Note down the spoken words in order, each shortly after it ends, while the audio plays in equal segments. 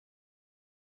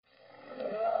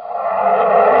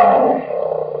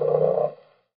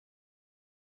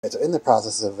in the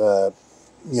process of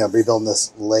rebuilding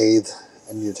this lathe.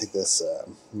 I need to take this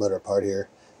motor apart here.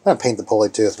 I'm going to paint the pulley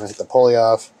too, so I'm going to take the pulley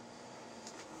off.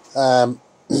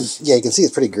 Yeah, you can see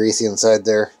it's pretty greasy inside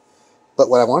there. But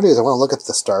what I want to do is I want to look at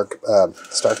the star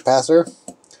capacitor.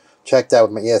 Check that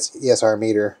with my ESR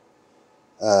meter.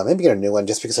 Maybe get a new one,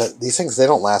 just because these things, they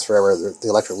don't last forever, the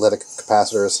electrolytic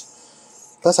capacitors.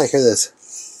 Plus I hear this.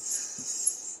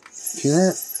 Hear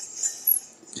that?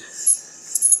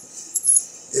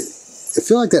 I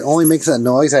feel like that only makes that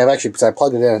noise. Because I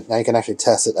plugged it in, now you can actually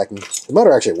test it. The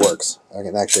motor actually works. I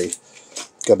can actually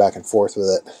go back and forth with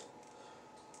it.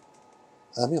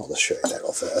 Maybe I'll just show you that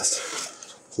real fast.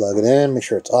 Plug it in, make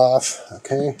sure it's off.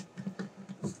 Okay.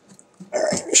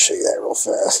 Alright, let me show you that real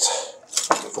fast.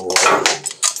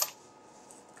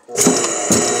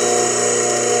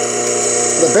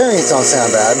 The bearings don't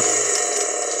sound bad.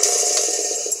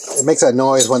 It makes that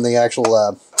noise when the actual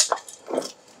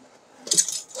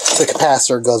the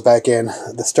capacitor goes back in,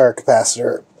 the start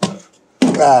capacitor,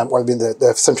 or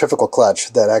the centrifugal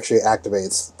clutch that actually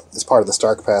activates as part of the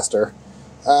start capacitor.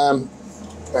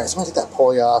 Alright, so I'm going to take that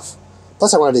pulley off.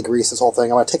 Plus I want to degrease this whole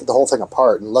thing. I want to take the whole thing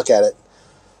apart and look at it.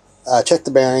 Check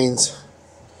the bearings.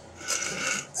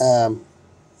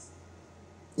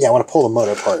 Yeah, I want to pull the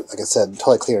motor apart, like I said,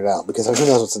 totally clean it out, because who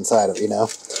knows what's inside of it,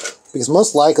 Because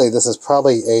most likely this is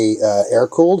probably a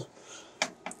air-cooled,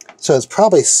 so it's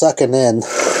probably sucking in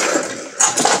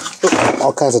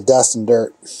all kinds of dust and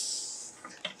dirt.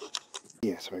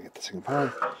 Yeah, so I get this thing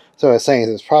apart. So I was saying,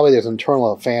 there's an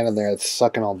internal fan in there that's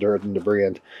sucking all dirt and debris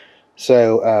in.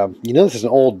 So, this is an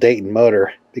old Dayton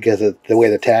motor, because of the way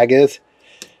the tag is.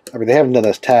 I mean, they haven't done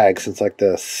those tags since like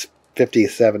the 50s,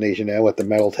 70s, with the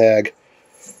metal tag.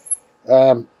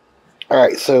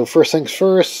 Alright, so first things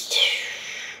first,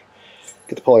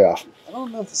 get the pulley off. I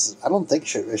don't know if I don't think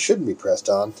it shouldn't be pressed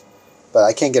on, but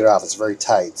I can't get it off. It's very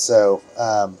tight. So,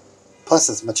 plus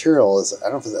this material is, I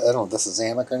don't know if this is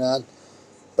Zamic or not,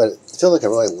 but it feels like a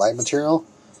really light material.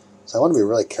 So I want to be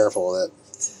really careful with it.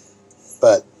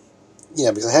 But,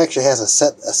 because it actually has a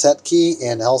set key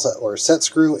and also, or set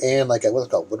screw and like what's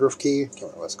it called, Woodruff key? I can't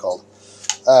remember what it's called.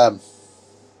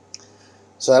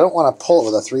 So I don't want to pull it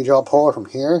with a 3-jaw puller from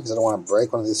here, because I don't want to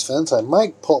break one of these fins. So I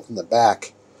might pull it from the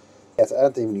back. Yes, I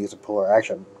don't even use a puller.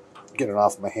 Actually, I'm getting it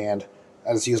off my hand.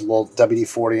 I just used a little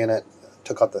WD-40 in it.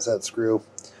 Took out the set screw.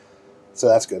 So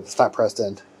that's good. It's not pressed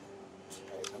in.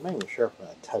 I'm not even sure if I'm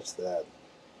going to touch that.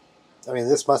 I mean,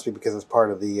 this must be because it's part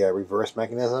of the reverse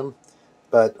mechanism.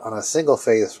 But on a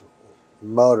single-phase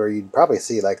motor, you'd probably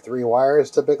see like 3 wires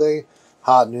typically.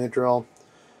 Hot, neutral,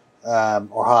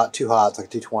 or hot, 2 hots, like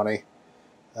 220.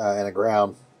 And a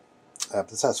ground.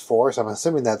 This has 4, so I'm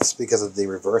assuming that's because of the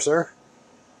reverser.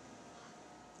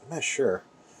 I'm not sure.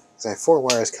 Because I have 4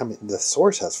 wires coming. The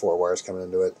source has 4 wires coming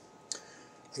into it.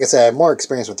 Like I said, I have more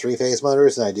experience with 3-phase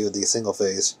motors than I do with the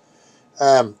single-phase.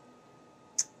 Yeah,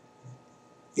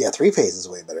 3-phase is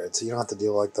way better. So you don't have to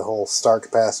deal with like the whole start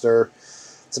capacitor,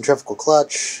 centrifugal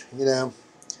clutch.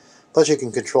 Plus you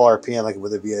can control RPM like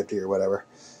with a VFD or whatever.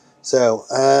 So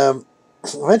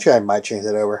eventually I might change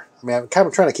it over. I mean, I'm kind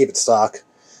of trying to keep it stock,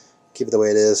 keep it the way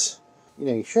it is.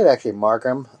 You should actually mark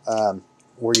them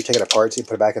where you take it apart, so you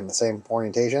put it back in the same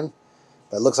orientation.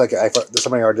 But it looks like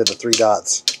somebody already did the 3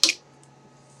 dots.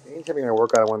 Anytime you're going to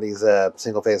work on one of these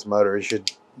single-phase motors, you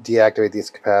should deactivate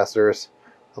these capacitors.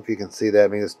 Hope you can see that. I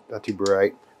mean, it's not too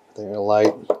bright. They're in the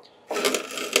light.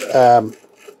 I don't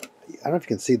know if you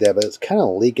can see that, but it's kind of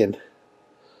leaking.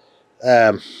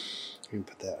 Let me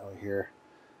put that over here.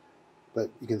 But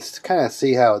you can kind of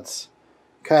see how it's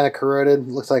kind of corroded.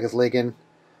 Looks like it's leaking.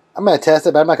 I'm going to test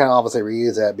it, but I'm not going to obviously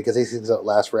reuse that because these things don't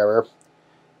last forever.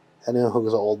 I know how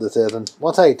old this is. And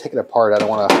once I take it apart, I don't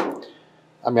want to...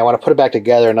 I want to put it back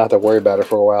together and not have to worry about it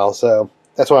for a while. So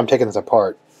that's why I'm taking this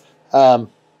apart.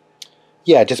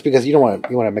 Yeah, just because you want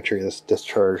to make sure it's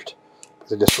discharged.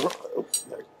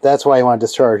 That's why you want to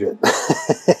discharge it.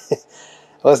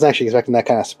 I wasn't actually expecting that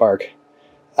kind of spark.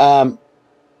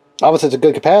 Obviously, it's a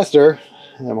good capacitor,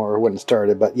 or it wouldn't start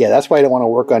it. But yeah, that's why you don't want to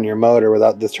work on your motor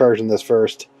without discharging this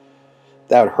first.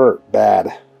 That would hurt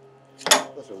bad.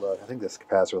 Closer look. I think this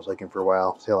capacitor was leaking for a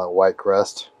while. See all that white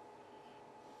crust?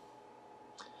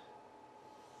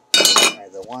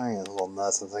 Alright, the wiring is a little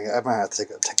nuts. I might have to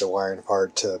take the wiring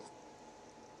apart to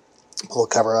pull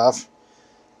the cover off.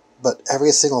 But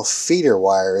every single feeder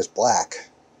wire is black.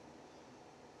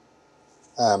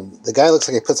 The guy looks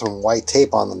like he put some white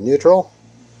tape on the neutral.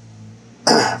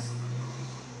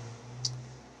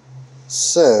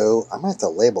 So I might have to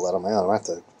label that on my own. I might have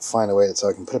to find a way so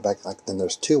I can put it back. Like, then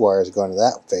there's 2 wires going to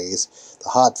that phase, the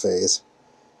hot phase.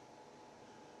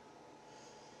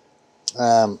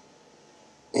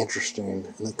 interesting. And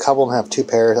the couple will have two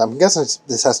pairs. I'm guessing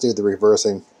this has to do with the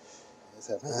reversing.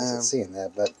 Seeing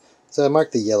that, but so I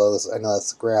marked the yellows. I know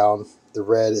that's the ground. The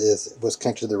red was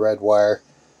connected to the red wire.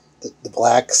 The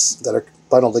blacks that are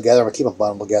bundled together, I'm gonna keep them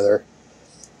bundled together,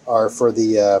 are for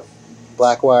the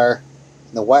black wire,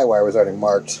 and the white wire was already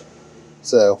marked.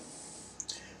 So,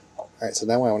 all right. So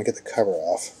now I want to get the cover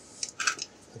off.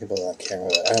 I can put it on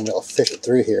camera. I'm gonna fish it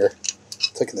through here.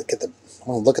 So I can look at the. I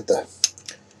want to look at the.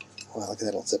 Wow, look at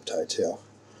that old zip tie too.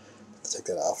 Let's take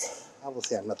that off.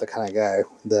 Obviously, I'm not the kind of guy.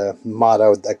 The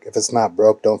motto, like, if it's not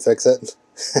broke, don't fix it.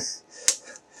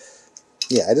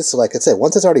 Yeah, I just, like I said,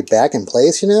 once it's already back in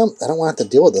place, you know, I don't want to have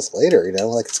to deal with this later, you know,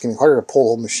 like it's getting harder to pull the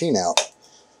whole machine out.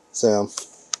 So,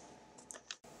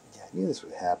 yeah, I knew this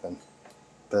would happen.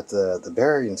 But the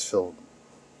bearings feel,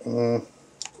 you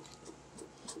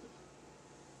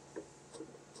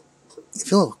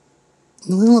feel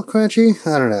a little crunchy.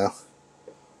 I don't know.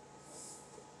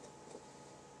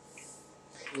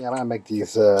 Yeah, I'm gonna make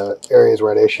these areas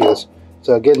where it issues.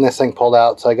 So getting this thing pulled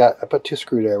out, so I put two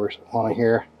screwdrivers, one on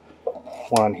here,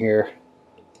 one on here.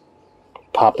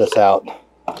 Pop this out.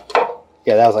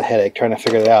 Yeah, that was a headache trying to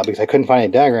figure it out because I couldn't find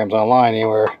any diagrams online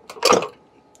anywhere.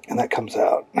 And that comes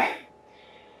out.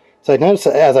 So I noticed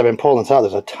that as I've been pulling this out,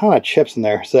 there's a ton of chips in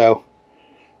there. So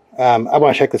I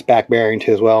want to check this back bearing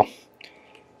too as well.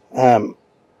 But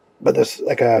there's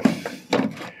like I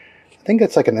think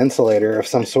it's like an insulator of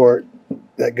some sort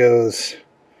that goes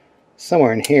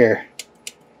somewhere in here.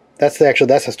 That's a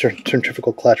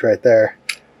centrifugal clutch right there.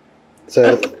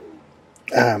 So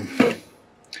now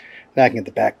I can get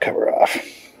the back cover off.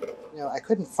 You know, I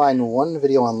couldn't find one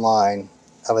video online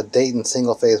of a Dayton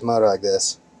single-phase motor like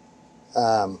this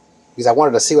because I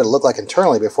wanted to see what it looked like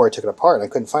internally before I took it apart, and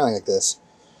I couldn't find anything like this.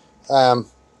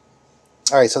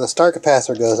 Alright, so the start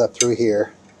capacitor goes up through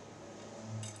here.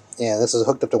 And this is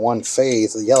hooked up to one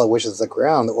phase, the yellow, which is the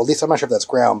ground. Well, at least I'm not sure if that's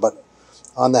ground, but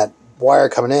on that wire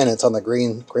coming in, it's on the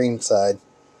green side.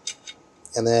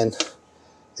 And then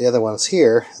the other one's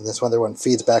here, and this other one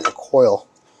feeds back a coil.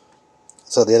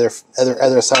 So the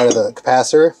other side of the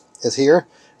capacitor is here,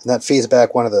 and that feeds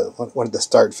back one of the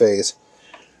start phase.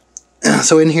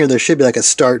 So in here there should be like a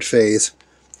start phase.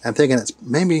 I'm thinking it's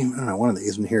maybe, I don't know, one of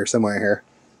these in here, somewhere here.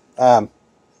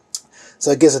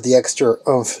 So it gives it the extra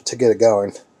oomph to get it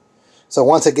going. So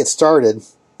once it gets started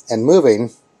and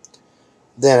moving,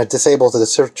 then it disables the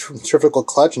centrifugal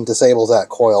clutch and disables that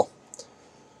coil.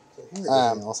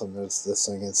 I also noticed this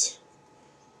thing is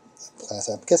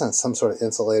plastic. I'm guessing it's some sort of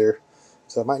insulator,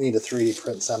 so I might need to 3D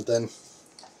print something.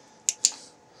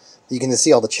 You can just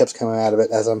see all the chips coming out of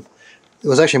it as I'm. It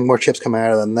was actually more chips coming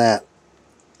out of it than that.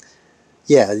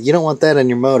 Yeah, you don't want that in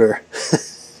your motor.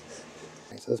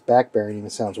 So this back bearing even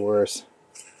sounds worse.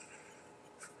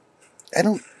 I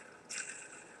don't.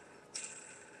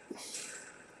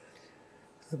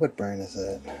 What brand is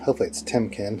that? Hopefully it's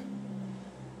Timken.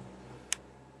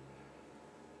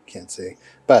 Can't see.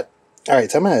 But,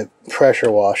 alright, so I'm going to pressure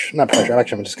wash. Not pressure,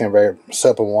 actually I'm just going to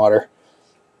soap and water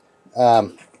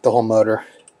the whole motor.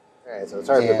 Alright, so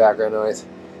sorry for the background noise.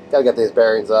 Gotta get these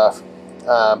bearings off.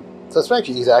 So it's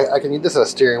actually easy. I can use this as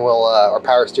a steering wheel or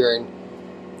power steering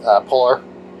puller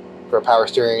for a power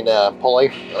steering pulley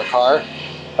of a car.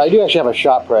 But I do actually have a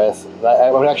shop press.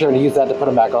 I'm actually going to use that to put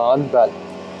them back on, but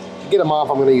to get them off,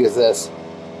 I'm going to use this.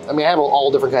 I mean, I have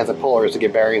all different kinds of pullers to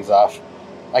get bearings off.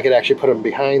 I could actually put them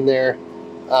behind there,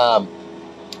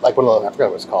 like one of those, I forgot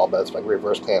what it's called, but it's like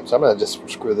reverse clamp. So I'm going to just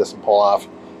screw this and pull off.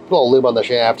 Put a little lube on the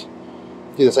shaft.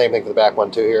 Do the same thing for the back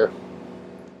one too here.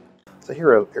 So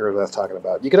here's what I was talking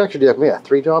about. You could actually do like a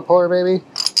 3-jaw puller maybe,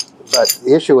 but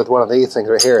the issue with one of these things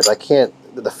right here is I can't,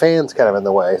 the fan's kind of in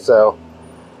the way, so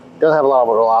don't have a lot of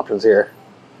real options here.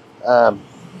 Alright,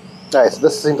 so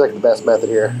this seems like the best method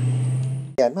here.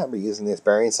 Yeah, I'm not reusing these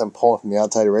bearings, I'm pulling from the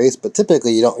outside race, but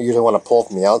typically you don't usually want to pull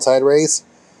from the outside race.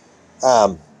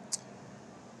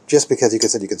 Just because you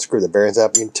said you could screw the bearings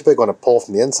up. You typically want to pull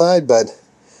from the inside, but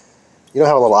you don't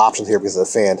have a lot of options here because of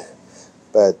the fan.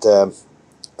 But,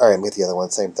 alright, I'm with the other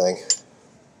one, same thing.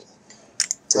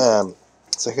 So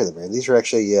here are the bearings. These are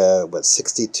actually, what,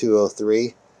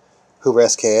 6203 Hoover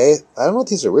SKA. I don't know if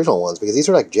these are original ones because these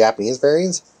are like Japanese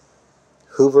bearings.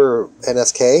 Hoover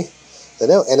NSK. I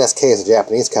know NSK is a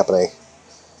Japanese company.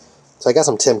 So I got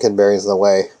some Timken bearings in the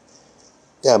way.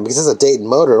 Yeah, because it's a Dayton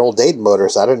motor, an old Dayton motor,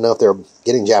 so I didn't know if they were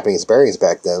getting Japanese bearings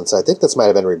back then. So I think this might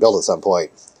have been rebuilt at some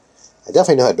point. I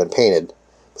definitely know it had been painted.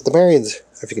 But the bearings,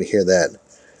 if you can hear that,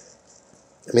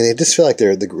 I mean, they just feel like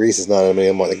the grease is not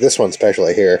anymore. Like this one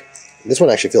especially here. This one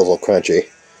actually feels a little crunchy.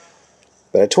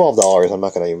 But at $12, I'm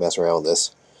not going to even mess around with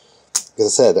this. Because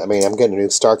I said, I mean, I'm getting a new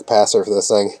start capacitor for this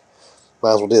thing.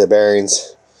 Might as well do the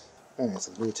bearings. Alright,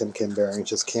 so the new Timken Bearing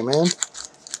just came in.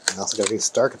 I also got a new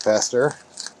star capacitor.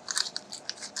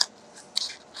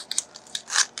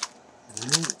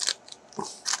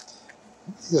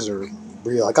 These are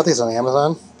real. I got these on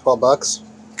Amazon, 12 bucks.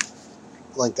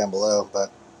 Link down below, but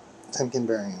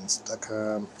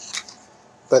TimkenBearings.com.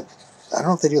 But I don't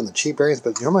know if they do on the cheap bearings,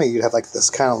 but normally you'd have like this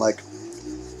kind of like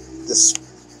this,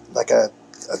 like a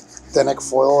thinnic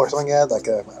foil or something. Yeah, like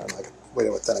a, I don't know, like a way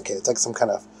to authenticate. It's like some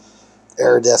kind of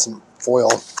iridescent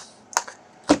foil.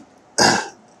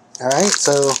 All right,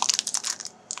 so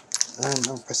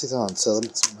I'll press these on. So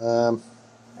all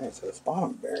right, so this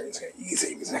bottom bearing is kind of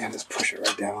easy because I can just push it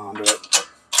right down onto it.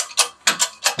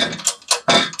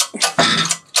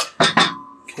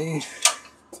 Okay.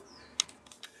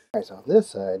 Alright, so on this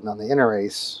side, on the inner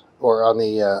race, or on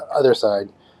the other side,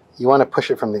 you want to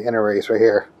push it from the inner race right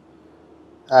here.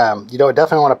 You don't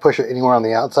definitely want to push it anywhere on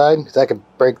the outside, because that could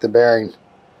break the bearing.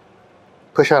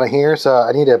 Push out of here, so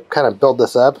I need to kind of build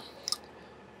this up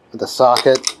with the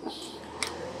socket.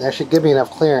 That should give me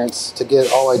enough clearance to get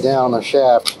all the way down on the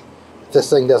shaft. If this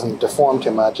thing doesn't deform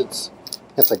too much, it's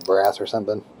like brass or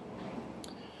something.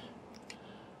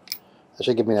 That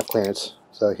should give me enough clearance.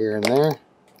 So here and there.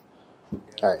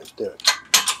 Alright, let's do it.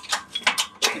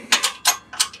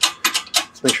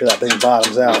 Let's make sure that thing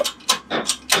bottoms out.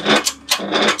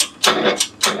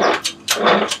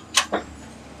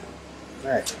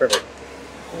 Alright, perfect.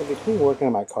 Well, between working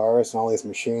on my cars and all these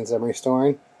machines I'm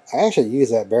restoring, I actually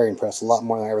use that bearing press a lot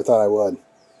more than I ever thought I would.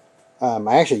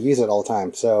 I actually use it all the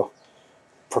time. So,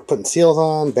 for putting seals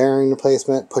on, bearing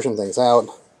replacement, pushing things out.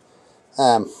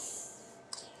 Alright,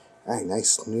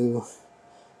 nice new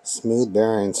smooth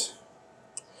bearings.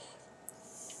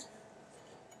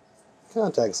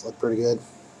 Contacts look pretty good.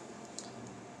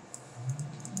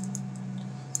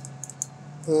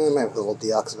 I might put a little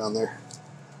DeoxIT on there.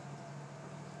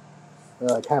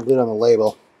 I kind of blew it on the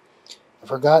label. I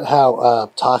forgot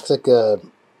how toxic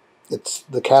it's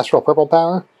the Castrol Purple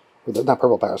Power. Or not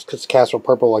Purple Power, it's Castrol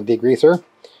Purple like degreaser.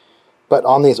 But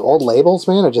on these old labels,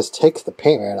 man, it just takes the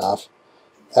paint right off.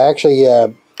 I actually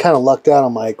kind of lucked out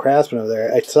on my Craftsman over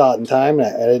there. I saw it in time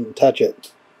and I didn't touch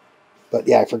it. But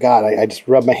yeah, I forgot. I just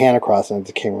rubbed my hand across it and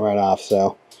it came right off.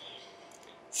 So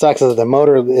sucks that the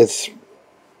motor is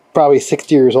probably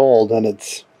 60 years old and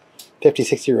it's 50,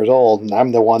 60 years old, and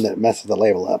I'm the one that messes the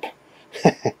label up.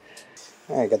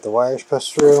 Alright, got the wires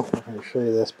pushed through. I'm going to show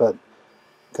you this, but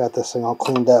got this thing all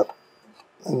cleaned up.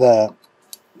 The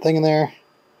thing in there,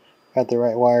 got the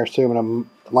right wires through. I'm going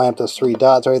to line up those 3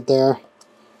 dots right there.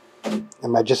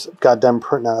 And I just got done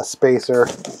putting on a spacer,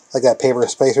 like that paper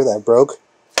spacer that broke.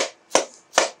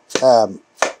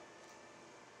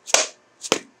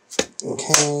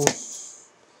 Okay,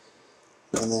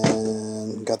 and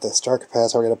then got the star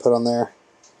capacitor we're going to put on there.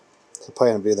 So I'm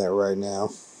probably going to do that right now.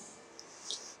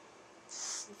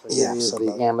 Yeah, so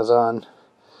the Amazon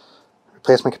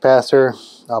replacement capacitor.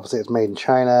 Obviously it's made in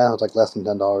China. It was like less than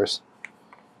 $10.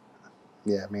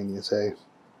 Yeah, made in the USA.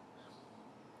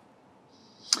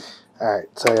 Alright,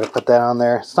 so I got to put that on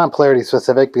there. It's not polarity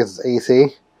specific because it's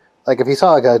AC. Like if you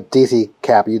saw like a DC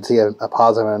cap, you'd see a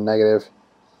positive and a negative.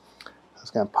 I was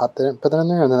gonna put that in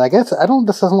there, and then I guess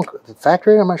this doesn't look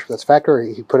factory. I'm not sure if that's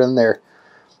factory he put in there,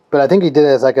 but I think he did it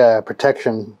as like a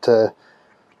protection for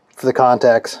the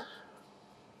contacts.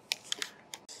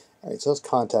 All right, so those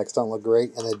contacts don't look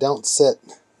great, and they don't sit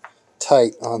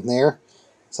tight on there.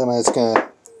 So I'm just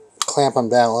gonna clamp them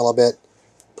down a little bit,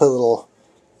 put a little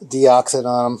DeoxIT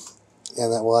on them,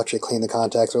 and that will actually clean the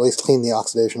contacts, or at least clean the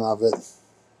oxidation off it.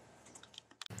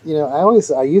 You know,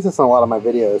 I use this in a lot of my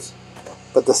videos,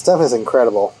 but the stuff is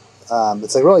incredible.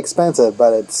 It's like really expensive,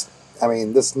 but I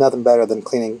mean, this is nothing better than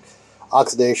cleaning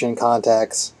oxidation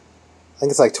contacts. I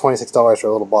think it's like $26 for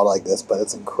a little bottle like this, but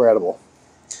it's incredible.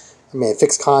 I mean, it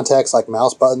fixes contacts like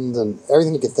mouse buttons and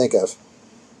everything you can think of.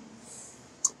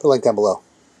 Put a link down below.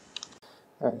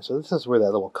 Alright, so this is where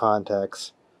that little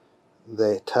contacts,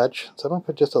 they touch. So I'm going to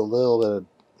put just a little bit of,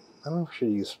 I don't know if I should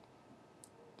use,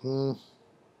 I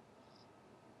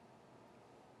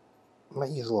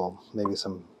might use a little, maybe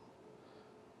some,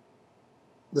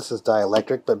 this is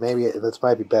dielectric, but maybe this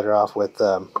might be better off with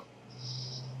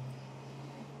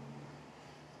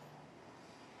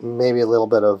maybe a little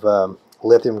bit of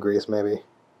lithium grease, maybe.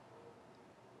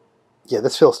 Yeah,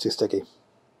 this feels too sticky.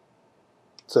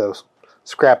 So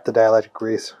scrap the dielectric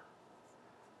grease.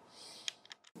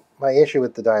 My issue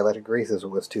with the dielectric grease is it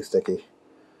was too sticky.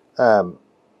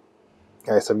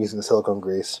 Alright, so I'm using the silicone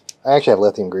grease. I actually have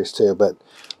lithium grease too, but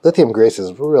lithium grease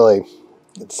is really,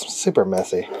 it's super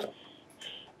messy.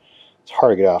 It's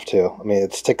hard to get off too. I mean,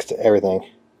 it sticks to everything.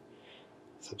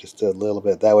 So just a little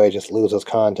bit. That way it just loses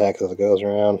contacts as it goes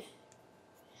around.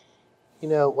 You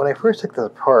know, when I first took this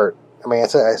apart, I mean, I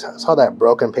saw that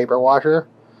broken paper washer,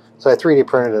 so I 3D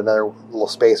printed another little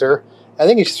spacer. I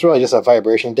think it's really just a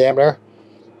vibration dampener,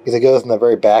 because it goes in the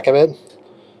very back of it,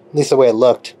 at least the way it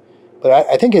looked. But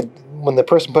I think when the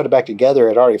person put it back together, it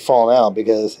had already fallen out,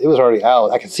 because it was already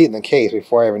out. I could see it in the case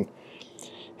before I even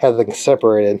had the thing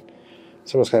separated.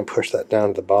 So I'm just going to push that down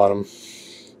to the bottom,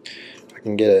 if I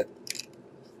can get it.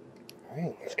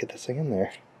 Alright, let's get this thing in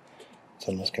there.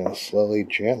 So I'm just going to slowly,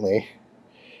 gently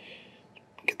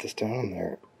get this down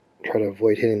there. Try to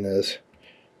avoid hitting the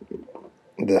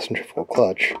centrifugal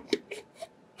clutch.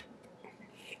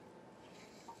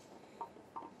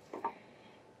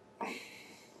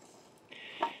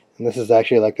 And this is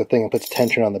actually like the thing that puts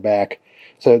tension on the back.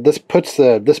 So this pushes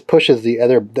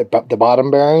the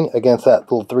bottom bearing against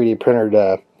that little 3D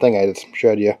printed thing I just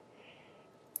showed you.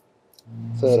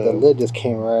 So the lid just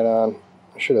came right on.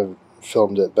 I should have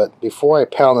filmed it, but before I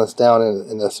pound this down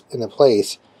in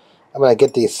place, I'm going to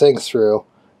get these things through.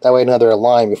 That way they're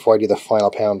aligned before I do the final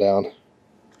pound down.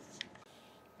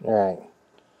 Alright.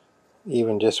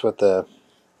 Even just with the,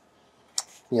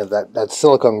 that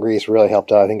silicone grease really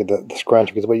helped out, I think, the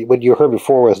scrunch, because what you heard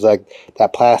before was like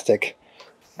that plastic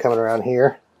coming around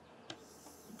here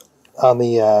on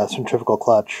the centrifugal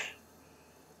clutch.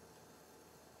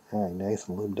 Alright, nice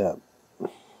and lubed up.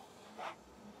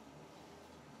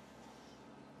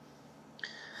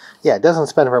 Yeah, it doesn't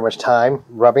spend very much time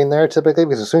rubbing there typically,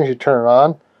 because as soon as you turn it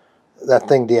on, that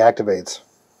thing deactivates.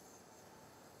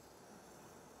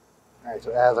 Alright, so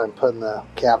as I'm putting the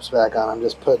caps back on, I'm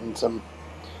just putting a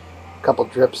couple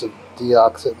drips of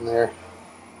DeoxIT in there.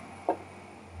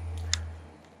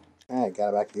 Alright, got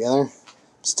it back together.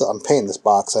 I'm painting this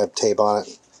box. I have tape on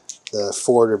it. The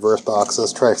forward reverse box. So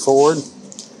let's try forward.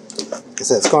 Like I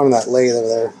said, it's going in that lathe over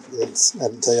there. I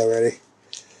didn't tell you already.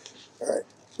 Alright.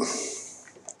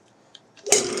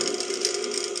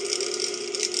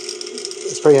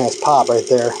 It's a pretty nice pop right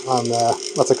there on the,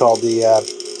 what's it called, the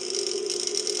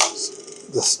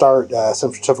start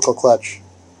centrifugal clutch.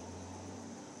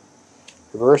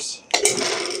 Reverse.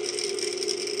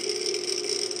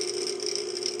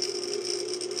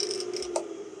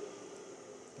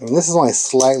 I mean, this is only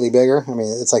slightly bigger. I mean,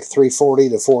 it's like 340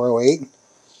 to 408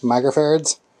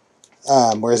 microfarads,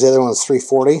 whereas the other one's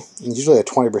 340, and it's usually a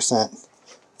 20%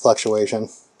 fluctuation.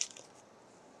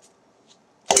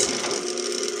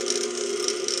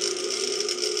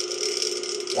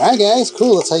 Alright guys,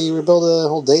 cool, that's how you rebuild a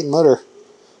whole Dayton motor.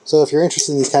 So if you're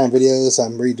interested in these kind of videos,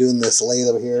 I'm redoing this lathe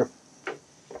over here.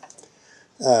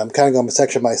 I'm kind of going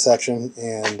section by section,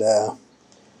 and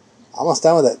almost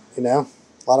done with it, a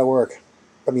lot of work.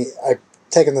 I mean, I've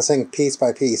taken this thing piece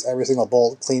by piece, every single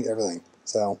bolt, cleaned everything.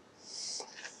 So,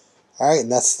 alright,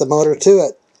 and that's the motor to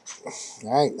it.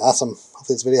 Alright, awesome.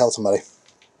 Hopefully this video helps somebody.